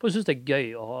 For jeg synes det er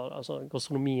gøy å ha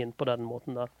gastronomien på den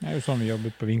måten der. Det er jo sånn vi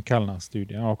jobbet på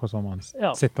Vinkelner-studiet, akkurat som man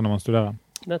sitter når man studerer.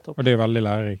 Nettopp. Og det er jo veldig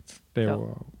lærerikt. Det er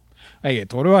jo, jeg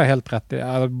tror du har helt rett i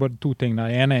både 2 ting der.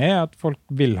 Det ene er at folk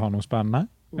vil ha noe spennende.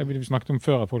 Vi snakket om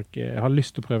før at folk har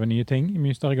lyst til å prøve nye ting i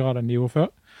mye større grad enn de gjorde før.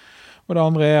 Og det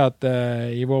andre er at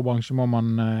i vår bransje må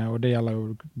man, og det gjelder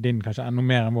jo din kanskje enda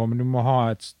mer enn vår, men du må ha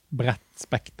et bredt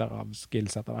spekter av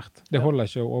skills etter hvert. Det holder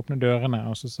ikke å åpne dørene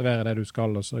og så servere det du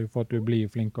skal, og sørge for at du blir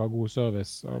flink og har god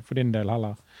service, og for din del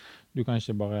heller. Du kan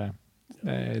ikke bare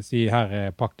si her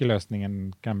er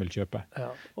pakkeløsningen hvem vil kjøpe.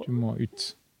 Du må ut.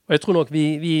 Og jeg tror nok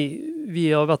vi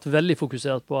har vært veldig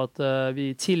fokusert på at vi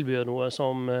tilbyr noe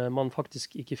som man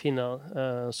faktisk ikke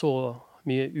finner så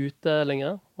mye ute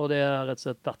lenger, og det er rett og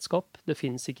slett vertskap. Det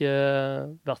finnes ikke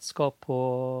vertskap på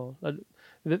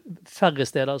færre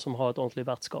steder som har et ordentlig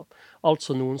vertskap.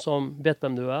 Altså noen som vet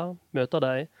hvem du er, møter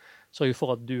deg, sørger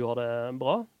for at du har det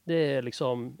bra. Det er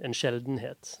liksom en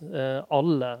sjeldenhet.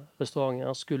 Alle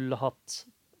restauranter skulle hatt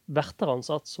verter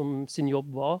ansatt som sin jobb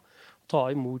var å ta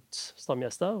imot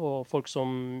stamgjester og folk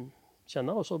som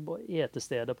kjenner, og så er til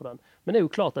stede på den. Men det er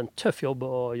jo klart en tøff jobb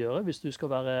å gjøre hvis du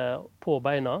skal være på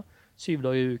beina 7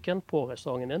 dager i uken på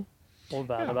restauranten din, og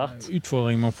være vert.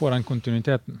 Utfordringen med å få den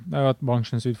kontinuiteten. Det har vært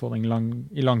bransjens utfordring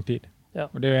i lang tid. Ja.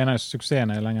 Og det er jo en av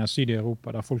suksessene lenger syd i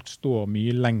Europa, der folk står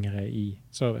mye lengre i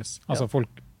service. Altså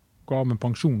folk går av med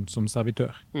pensjon som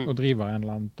servitør, og driver en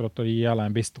eller annen trotteri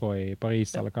eller en bistro i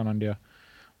Paris, eller hva man gjør.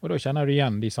 Og da kjenner du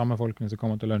igjen de samme folkene som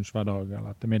kommer til lunsj hver dag,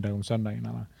 eller til middag om søndagen,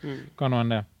 eller hva noe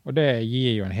enn det. Og det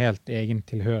gir jo en helt egen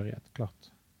tilhørighet,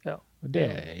 klart. Og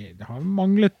det har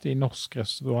manglet i norsk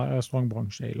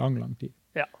restaurantbransje i lang tid.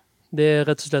 Ja, det er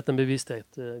rett og slett en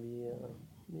bevissthet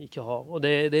vi ikke har. Og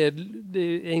det er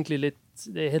egentlig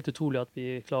det er helt utrolig at vi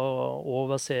klarer å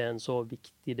overse en så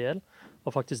viktig del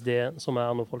av faktisk det som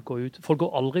er når folk går ut. Folk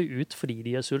går aldri ut fordi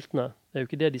de er sultne. Det er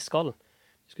jo ikke det de skal.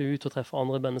 De skal ut og treffe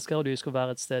andre mennesker, og de skal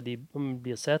være et sted de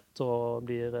blir sett og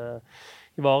blir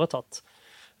ivaretatt.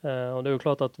 Og det er jo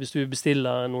klart at hvis du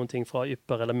bestiller noen ting fra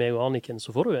Ypper eller meg og Anniken, så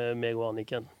får du meg og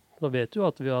Anniken. Da vet du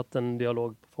at vi har hatt en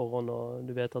dialog på forhånd, og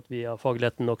du vet at vi har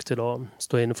fagligheten nok til å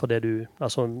stå inne for det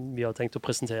vi har tenkt å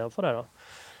presentere for deg da.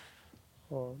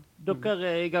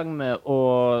 Dere er i gang med å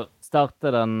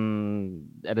starte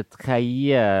er det 3.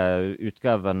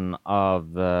 utgaven av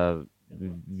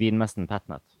Vinmessen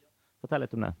Petnat. Fortell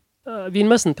litt om det.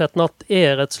 Vinmessen Petnat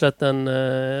er rett og slett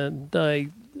der jeg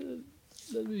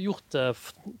gjort det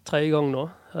 3. gang nå.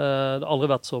 Det har aldri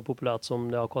vært så populært som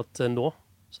det akkurat nå.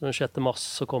 Så den 6. mars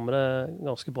så kommer det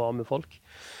ganske bra med folk.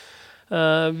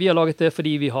 Vi har laget det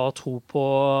fordi vi har tro på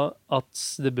at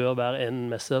det bør være en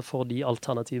messe for de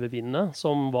alternative vinene,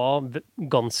 som var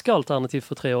ganske alternativ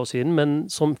for 3 år siden, men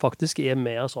som faktisk er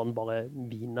mer sånn bare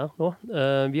viner nå.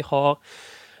 Vi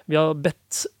har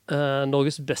bedt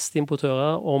Norges beste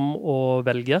importører om å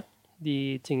velge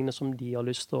de tingene som de har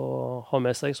lyst til å ha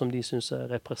med seg, som de synes er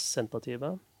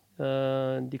representative.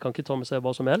 De kan ikke ta med seg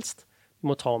hva som helst. De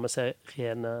må ta med seg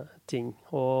rene ting.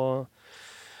 Og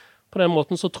på den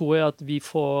måten så tror jeg at vi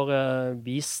får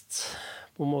vist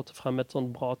på en måte frem et sånn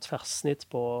bra tverrsnitt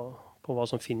på hva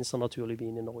som finnes av naturlig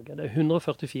vin i Norge. Det er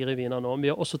 144 viner nå. Vi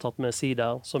har også tatt med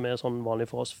sider, som er sånn vanlig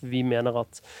for oss. For vi mener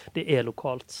at det er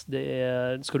lokalt.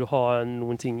 Skal du ha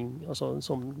noen ting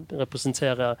som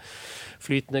representerer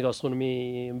flytende gastronomi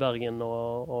i Bergen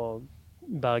og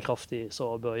bærekraftig,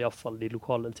 så bør i hvert fall de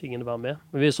lokale tingene være med.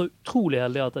 Men vi er så utrolig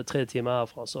heldige at det er 3 timer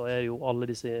herfra, så er jo alle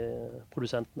disse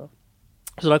produsentene.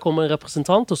 Så der kommer en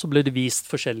representant, og så blir det vist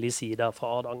forskjellige sider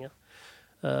fra Hardanger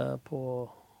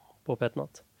på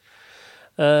Petnat.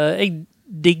 Jeg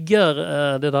digger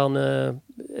det der,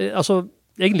 altså,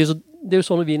 egentlig så, det er jo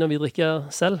sånne viner vi drikker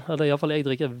selv, eller i hvert fall jeg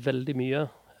drikker veldig mye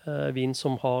vin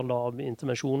som har lav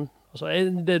intervensjon. Altså,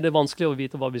 det er vanskelig å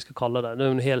vite hva vi skal kalle det. Det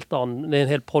er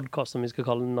en hel podcast som vi skal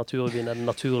kalle naturvin, eller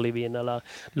naturlig vin, eller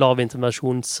lav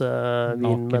intervensjonsvin,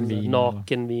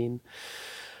 nakenvin,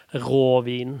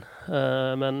 råvin.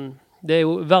 Men det er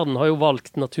jo, verden har jo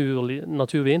valgt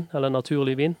naturvin, eller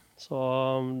naturlig vin, så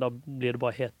da blir det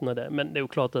bare hetende det. Men det er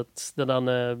jo klart at det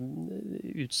derne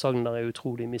utsagnen der er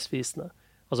utrolig misvisende.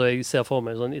 Altså, jeg ser for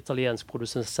meg en sånn italiensk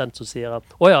produsent som sier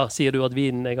sier du at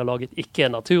vinen jeg har laget ikke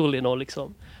er naturlig nå,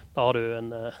 liksom? Da har du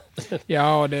en... Ja,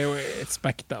 og det er jo et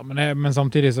spekter, men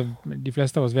samtidig så de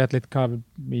fleste av oss vet litt hva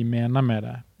vi mener med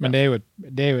det. Men det er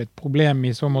jo et problem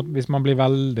i så måte, hvis man blir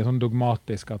veldig sånn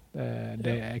dogmatisk at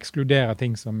det ekskluderer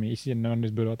ting som ikke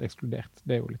nødvendigvis burde vært ekskludert.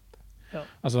 Det er jo litt... Ja.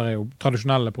 Altså, det er jo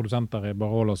tradisjonelle produsenter i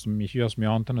Barolo som ikke gjør så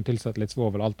mye annet enn å tilsette litt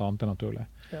svovel, alt annet er naturlig.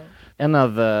 Ja. En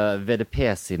av VDP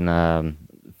sine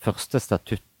første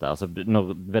statutter, altså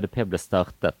når VDP ble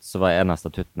startet, så var en av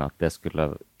statuttene at det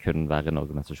skulle kun være en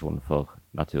organisasjon for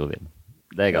naturvin.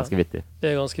 Det er ganske vittig. Det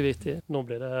er ganske vittig. Nå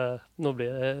blir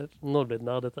det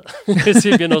nerdete. Hvis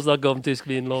vi begynner å snakke om tysk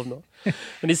vinlov nå.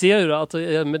 Men de sier jo da at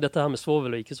med dette her med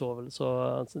svovel og ikke svovel, så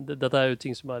dette er jo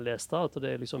ting som jeg har lest da, at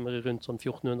det er liksom rundt sånn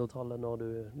 1400-tallet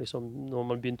når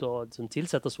man begynte å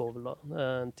tilsette svovel da,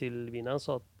 til viner,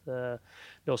 så at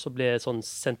det også ble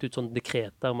sendt ut sånn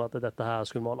dekreter om at dette her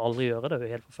skulle man aldri gjøre. Det er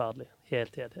jo helt forferdelig.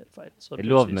 Helt feil. Så det er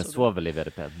lov med svovel i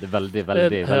VDP. Det er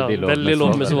veldig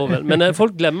lov med svovel. Men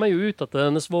folk glemmer jo ut at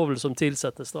denne svovel som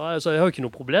tilsettes. Da. Altså, jeg har jo ikke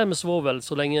noe problem med svovel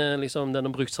så lenge liksom, den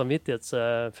har brukt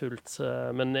samvittighetsfullt.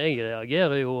 Men jeg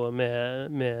reagerer jo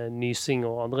med nysing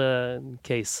og andre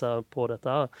caser på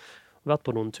dette her. Jeg har vært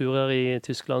på noen turer i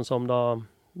Tyskland som da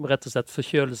rett og slett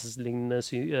forkjølelseslignende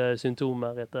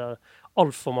symptomer etter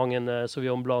alt for mange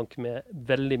Sauvignon Blanc med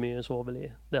veldig mye svovel i.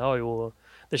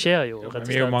 Det skjer jo, rett og slett.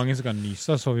 Vi er jo mange som kan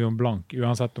nyse Sauvignon Blanc,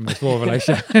 uansett om det er svovel eller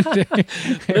ikke.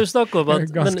 Det er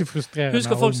ganske frustrerende.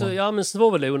 Husker folk så, men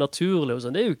svovel er jo naturlig og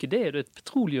sånn. Det er jo ikke det, det er et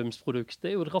petroleumsprodukt.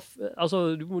 Det er jo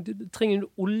du trenger en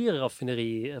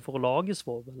oljeraffineri for å lage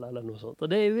svovel eller noe sånt. Og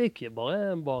det er jo ikke bare det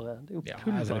er jo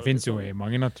pulver. Det finnes jo i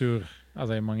mange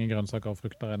i mange grønnsaker og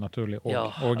frukter er naturlig,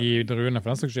 og i druene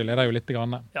for den saks skyld er det jo litt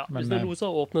grann. Ja, hvis det er noe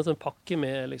som har åpnet en pakke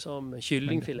med liksom,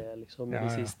 kyllingfilet liksom, i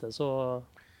det siste, så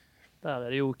der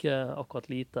er det jo ikke akkurat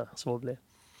lite svovlig.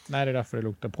 Nei, det er derfor det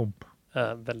lukter promp.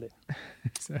 Veldig.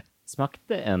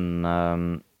 Smakte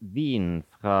en vin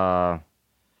fra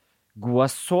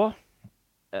Goisseau,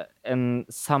 en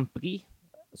Saint-Brie,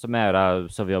 som er jo der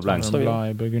Sauvignon Blanc.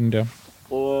 I Burgundia.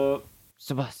 Og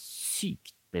så var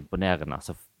sykt imponerende,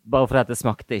 altså. Bare fordi at det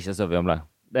smakte ikke Sauvignon Blanc.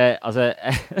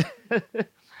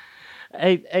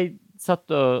 Jeg satt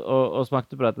og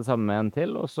smakte på dette sammen med en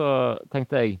til, og så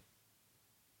tenkte jeg,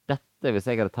 hvis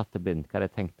jeg hadde tatt det blind, hva hadde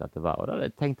jeg tenkt at det var? Og da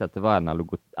hadde jeg tenkt at det var en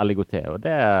aligoté, og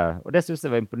det synes jeg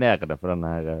var imponerende for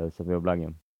denne her Sauvignon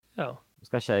Blancen. Ja. Nå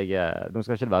skal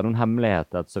ikke det være noen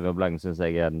hemmelighet at Sauvignon Blanc synes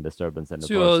jeg er en disturbance.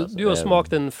 Så du har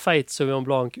smakt en feit Sauvignon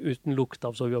Blanc uten lukt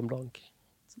av Sauvignon Blanc?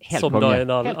 Helt som konge.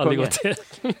 Da en aligoté.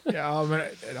 Ja, men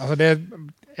altså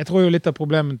jeg tror jo litt av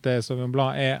problemet til Sauvignon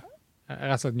Blanc er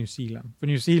rett og slett New Zealand. For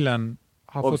New Zealand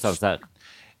har fått...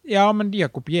 Ja, men de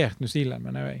har kopiert New Zealand,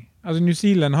 mener jeg. Altså, New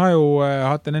Zealand har jo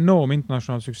hatt en enorm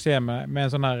internasjonal suksess med en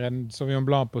sånn her Sauvignon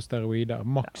Blanc på steroider.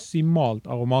 Maksimalt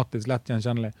aromatisk, lett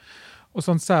gjenkjennelig. Og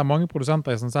sånn ser mange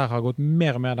produsenter i sånn ser har gått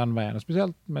mer og mer den veien. Og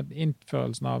spesielt med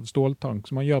innførelsen av ståltank,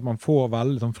 som gjør at man får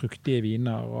veldig sånn fruktige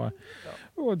viner.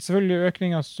 Og selvfølgelig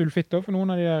økning av sulfitt, for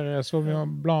noen av de der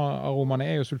Sauvignon Blanc-aromene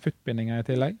er jo sulfittbindinger i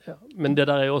tillegg. Ja, men det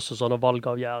der er jo også sånne valg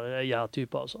av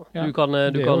gjærtyper, altså. Ja, du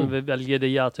kan velge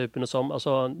de gjærtypene som,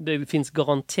 altså, det finnes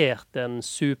garantert en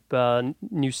super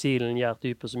New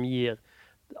Zealand-gjærtype som gir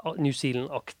New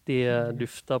Zealand-aktige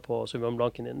dufter på Sauvignon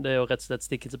Blancen din. Det er jo rett og slett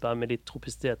stikkelsebær med litt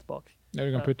tropicitet bak. Ja,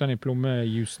 du kan putte den i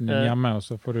plommejusen din hjemme, og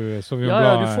så får du Sauvignon Blanc.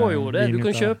 Ja, du får jo det. Du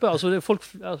kan kjøpe, folk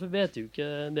vet jo ikke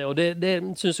det, og det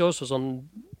synes jeg også sånn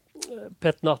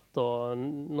Pet Nat og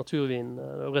naturvin,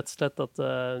 rett og slett at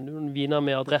viner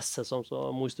med adresse, som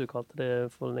Mostu kalte det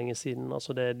for lenge siden,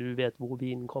 altså du vet hvor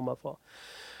vinen kommer fra.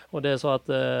 Og det er så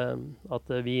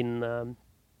at vinen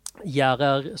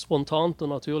gjærer spontant og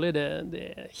naturlig, det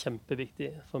er kjempeviktig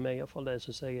for meg i hvert fall. Det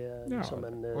synes jeg er liksom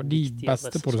en og de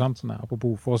beste produsentene,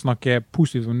 apropos for å snakke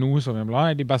positivt om noe som vi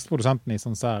vil de beste produsentene i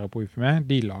Sancerre på UFME,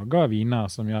 de lager viner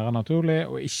som gjør naturlig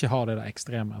og ikke har det der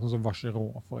ekstreme, sånn som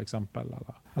Vacheron for eksempel,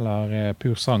 eller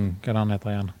Pur Sang, hva den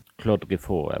heter igjen? Claude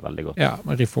Riffaut er veldig godt. Ja,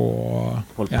 Riffaut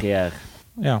og Paul Pierre.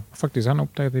 Ja, faktisk han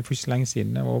oppdaget det for ikke så lenge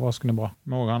siden. Det var overraskende bra.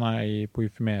 Men også han på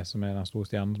UFME, som den store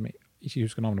stjernen, som jeg ikke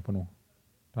husker navnet på nå.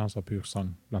 Det er han som har pur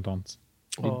sang, blant annet.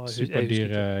 De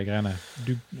superdyre greiene.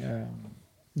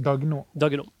 Dagnå.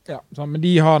 Ja, men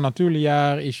de har naturlig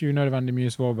gjær, ikke unødvendig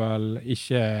mye svovel,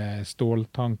 ikke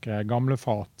ståltankere, gamle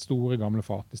fat, store gamle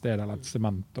fat i stedet, eller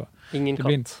sement. Ingen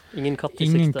katt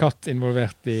ingen katt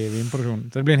involvert i vinproduksjonen.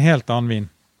 Så det blir en helt annen vin.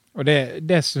 Og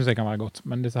det synes jeg kan være godt,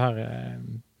 men disse her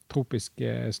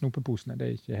tropiske snopeposene, det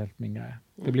er ikke helt min greie.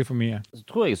 Det blir for mye. Så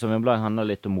tror jeg Sauvignon Blanc handler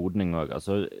litt om modning også.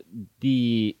 Altså, de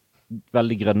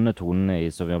veldig grønne tonene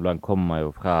i Sauvignon Blanc kommer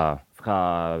jo fra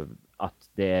at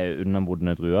det er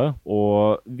undermodne druer.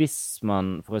 Og hvis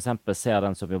man for eksempel ser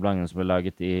den Sauvignon Blancen som ble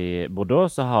laget i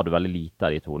Bordeaux, så har du veldig lite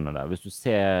av de tonene der. Hvis du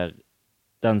ser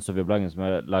den Sauvignon Blancen som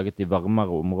er laget i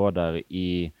varmere områder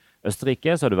i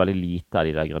Østerrike, så har du veldig lite av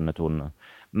de der grønne tonene.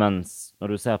 Mens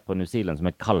når du ser på New Zealand som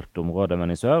er et kaldt område,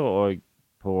 men i sør, og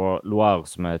på Loire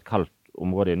som er et kaldt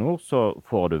område i nord, så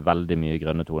får du veldig mye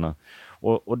grønne toner.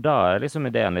 Og da er liksom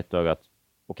ideen litt også at,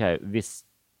 ok, hvis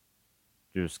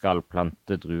du skal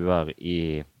plante druer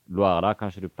i Loire, da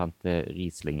kanskje du planter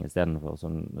Riesling i stedet for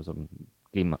som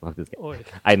klima faktisk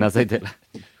egner seg til.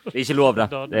 Det er ikke lov, da.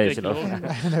 Det er ikke lov.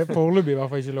 Det er foreløpig i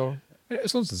hvert fall ikke lov.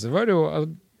 Sånn sett så var det jo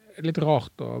litt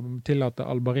rart å tillate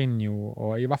Albarino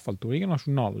og i hvert fall Touriga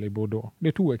National i Bordeaux.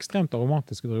 Det er to ekstremt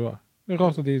aromatiske druer. Det er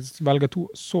rart at de velger to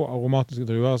så aromatiske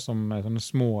druer som sånne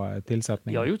små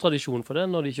tilsetninger. De har jo tradisjon for det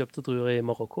når de kjøpte druer i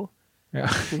Marokko. Ja,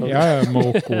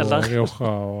 Marokko og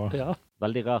Rioja. Ja.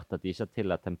 Veldig rart at de ikke har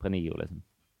tillatt Tempranillo, liksom.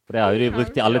 For det har jo de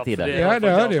brukt i alle tider. Ja,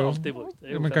 det har de jo.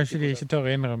 Men kanskje de ikke tør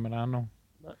å innrømme det ennå.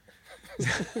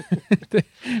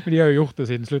 Men de har jo gjort det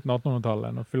siden slutten av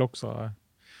 1800-tallet, når Phylloxera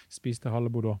spiste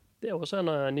halve Bordeaux. Det er også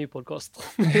en ny podcast.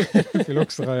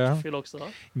 Phylloxera, ja. Phylloxera.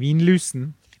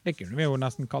 Vinlusen. Det kunne vi jo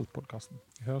nesten kalt podcasten.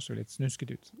 Det høres jo litt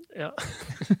snusket ut. Ja,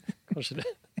 kanskje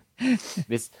det.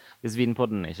 Hvis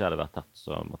vinpodden ikke hadde vært tatt,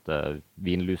 så måtte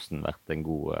vinlusen vært en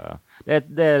god...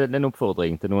 Det er en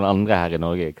oppfordring til noen andre her i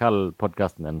Norge. Kall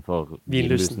podcasten din for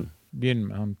vinlusen. Begynn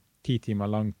med en 10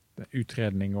 timer lang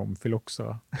utredning om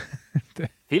Phylloxera.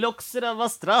 Phylloxera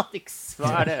vastratix,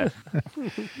 hva er det?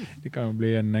 Det kan jo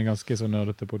bli en ganske så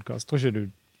nerdete podcast. Tror ikke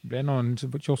du ble noen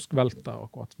kioskvelter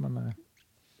akkurat, men...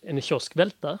 En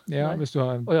kioskvelter? Ja, hvis du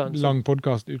har en lang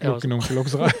podcast utelukkende om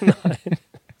Phylloxera. Nei,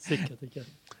 sikkert ikke.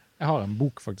 Jeg har en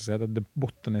bok faktisk som heter The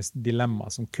Botanist Dilemma,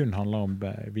 som kun handler om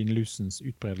vinlusens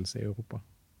utbredelse i Europa.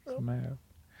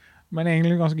 Men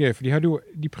egentlig ganske gøy, for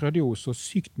de prøvde jo så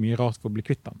sykt mye rart for å bli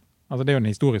kvitt den. Altså det er jo en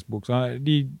historisk bok, så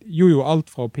de gjorde jo alt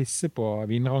fra å pisse på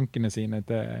vinrankene sine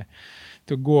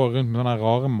til å gå rundt med sånne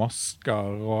rare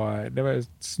masker, og det var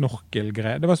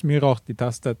snorkelgreier. Det var så mye rart de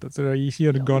testet, så det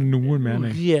ikke ga noen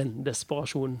mening. Ren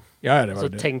desperasjon. Ja, det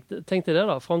var så det. Tenkte det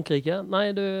da, Frankrike? Nei,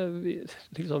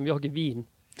 vi har ikke vin.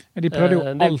 De prøvde jo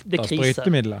alt av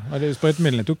sprøytemidler.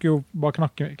 Sprøytemidlene tok jo bare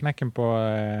knekken på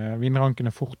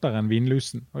vinrankene fortere enn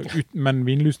vinlusen. Men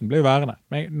vinlusen ble jo værende.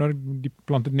 Men når de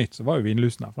plantet nytt, så var jo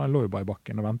vinlusen der, for den lå jo bare i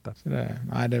bakken og ventet. Så det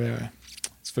var jo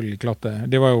selvfølgelig klart det.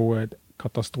 Det var jo et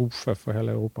katastrofe for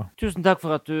hele Europa. Tusen takk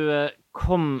for at du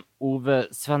kom, Ove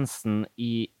Svendsen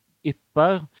i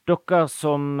Ypper. Dere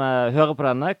som hører på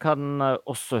denne kan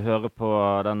også høre på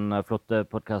den flotte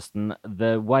podcasten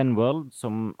The Wine World,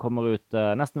 som kommer ut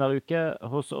nesten hver uke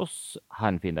hos oss. Ha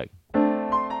en fin dag.